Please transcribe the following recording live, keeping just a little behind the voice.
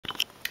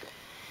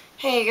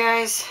Hey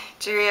guys,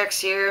 Geri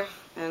here,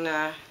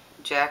 and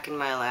Jack in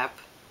my lap.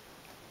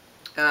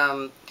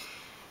 I'm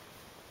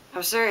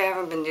sorry I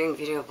haven't been doing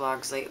video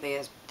blogs lately.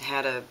 I've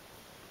had a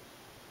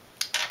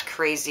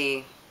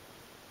crazy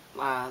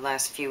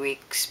last few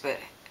weeks, but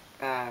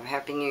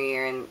Happy New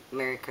Year and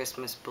Merry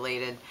Christmas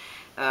belated.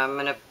 I'm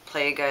gonna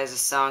play you guys a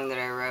song that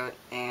I wrote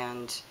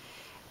and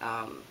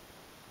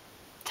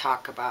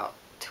talk about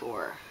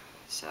tour.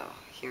 So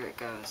here it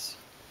goes.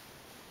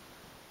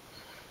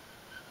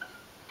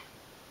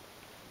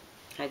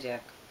 Hi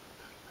Jack.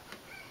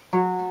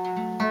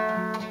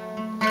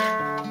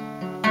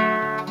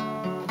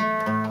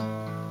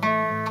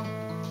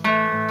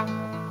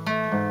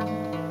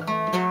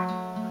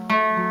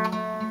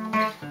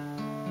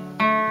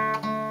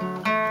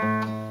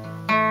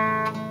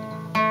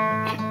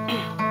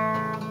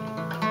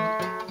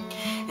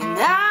 And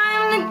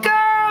I'm the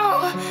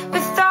girl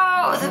with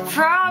all the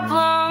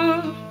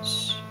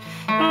problems.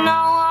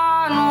 No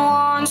one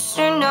wants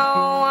to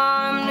know.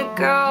 I'm the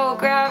girl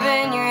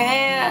grabbing your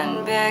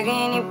hand,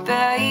 begging you,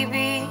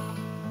 baby,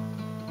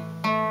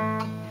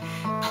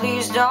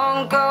 please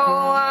don't go.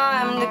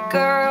 I'm the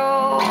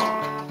girl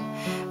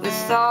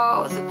with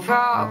all the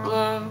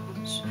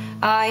problems.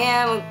 I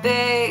am a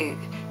big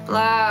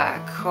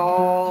black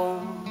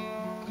hole.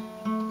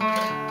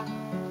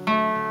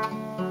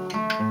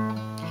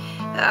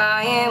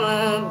 I am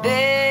a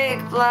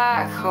big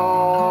black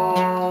hole.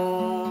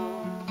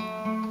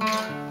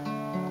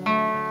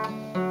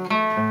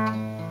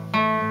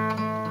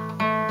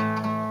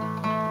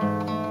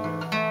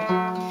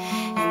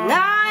 And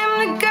I'm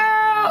the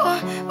girl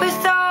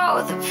with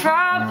all the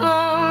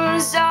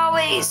problems,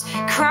 always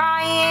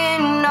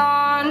crying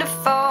on the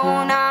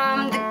phone.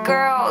 I'm the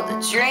girl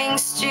that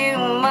drinks too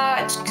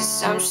much,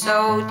 'cause I'm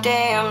so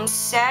damn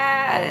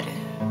sad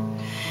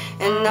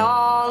and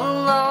all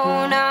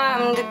alone.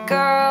 I'm the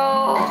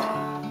girl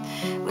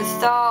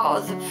with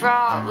all the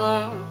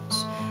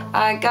problems.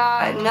 I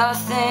got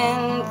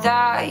nothing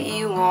that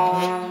you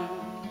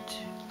want.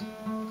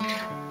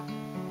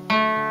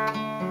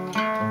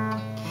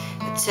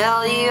 I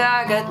tell you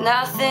I got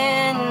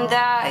nothing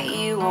that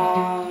you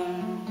want.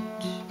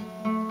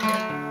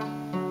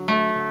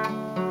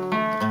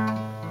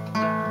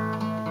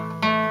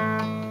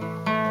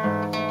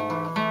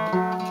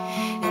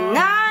 And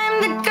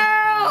I'm the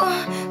girl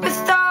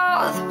with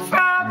all the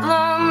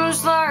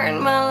problems.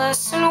 Learned my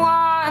lesson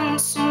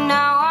once, and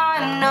now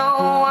I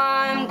know.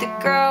 I'm the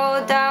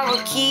girl that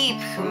will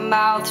keep her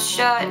mouth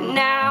shut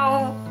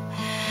now.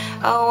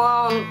 I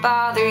won't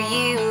bother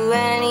you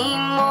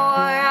anymore.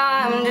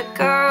 I'm the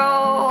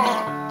girl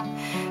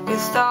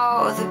with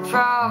all the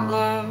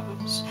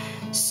problems,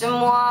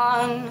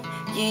 someone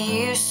you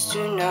used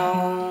to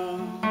know.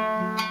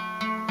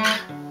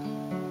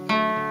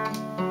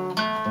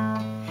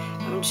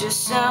 I'm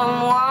just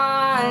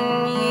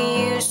someone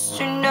you used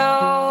to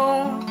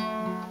know.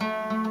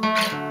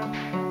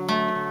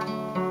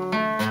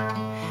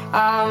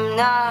 I'm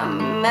not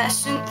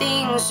messing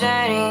things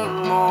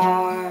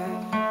anymore.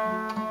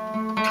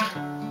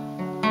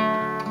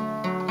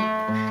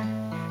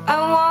 I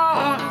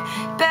won't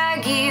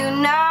beg you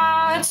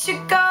not to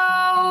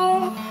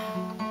go,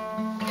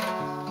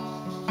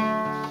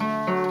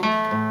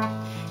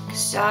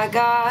 'cause I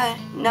got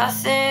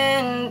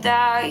nothing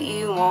that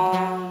you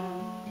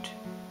want.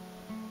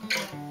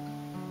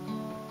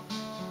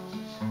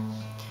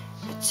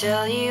 I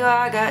tell you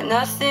I got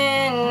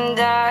nothing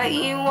that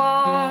you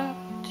want.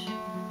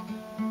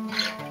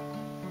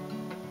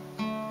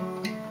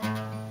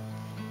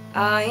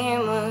 I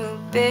am a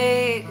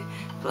big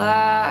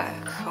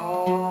black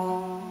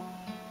hole.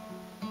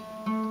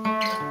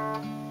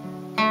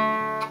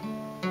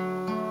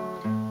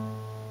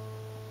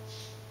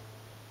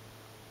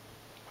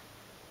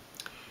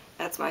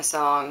 That's my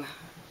song.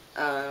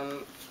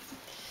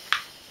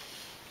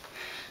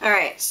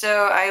 Alright,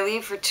 so I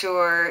leave for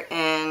tour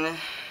in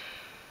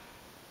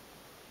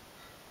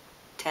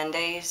 10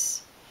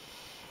 days.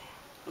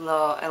 A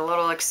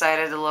little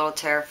excited, a little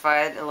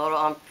terrified, a little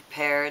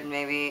unprepared,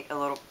 maybe a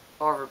little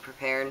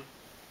over-prepared.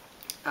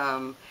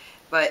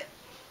 But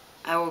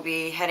I will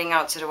be heading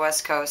out to the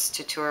West Coast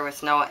to tour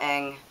with Noah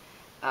Eng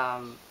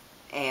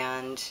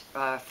and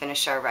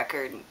finish our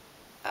record,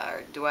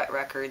 our duet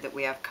record that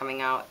we have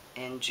coming out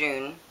in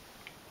June.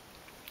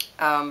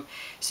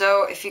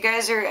 So if you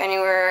guys are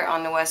anywhere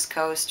on the West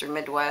Coast or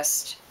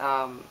Midwest,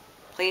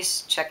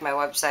 please check my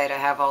website. I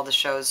have all the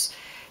shows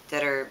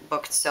that are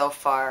booked so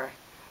far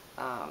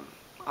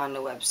on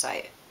the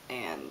website,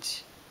 and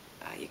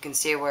you can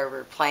see where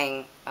we're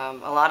playing.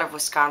 A lot of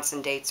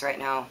Wisconsin dates right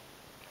now,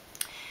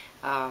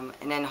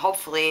 and then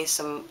hopefully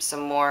some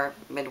more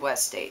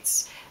Midwest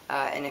dates.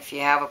 And if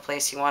you have a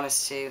place you want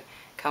us to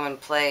come and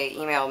play,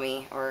 email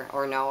me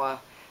or Noah,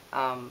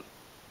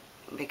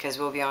 because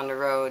we'll be on the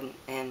road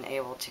and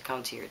able to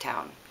come to your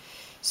town.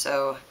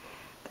 So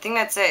I think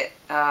that's it.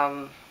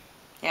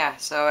 Yeah,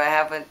 so I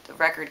have a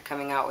record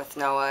coming out with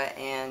Noah,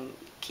 and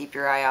keep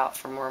your eye out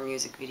for more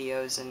music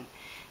videos and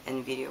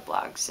video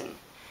blogs. And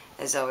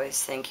as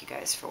always, thank you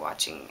guys for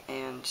watching,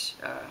 and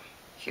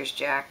here's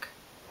Jack.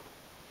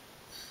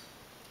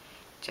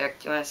 Jack,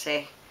 do you want to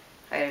say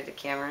hi to the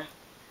camera?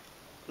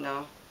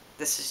 No?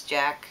 This is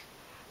Jack.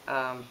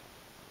 Um,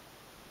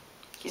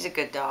 he's a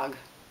good dog.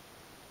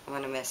 I'm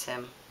going to miss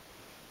him.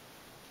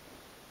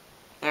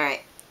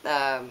 Alright.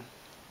 That's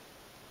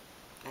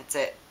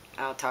it.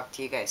 I'll talk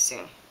to you guys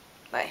soon.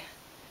 Bye.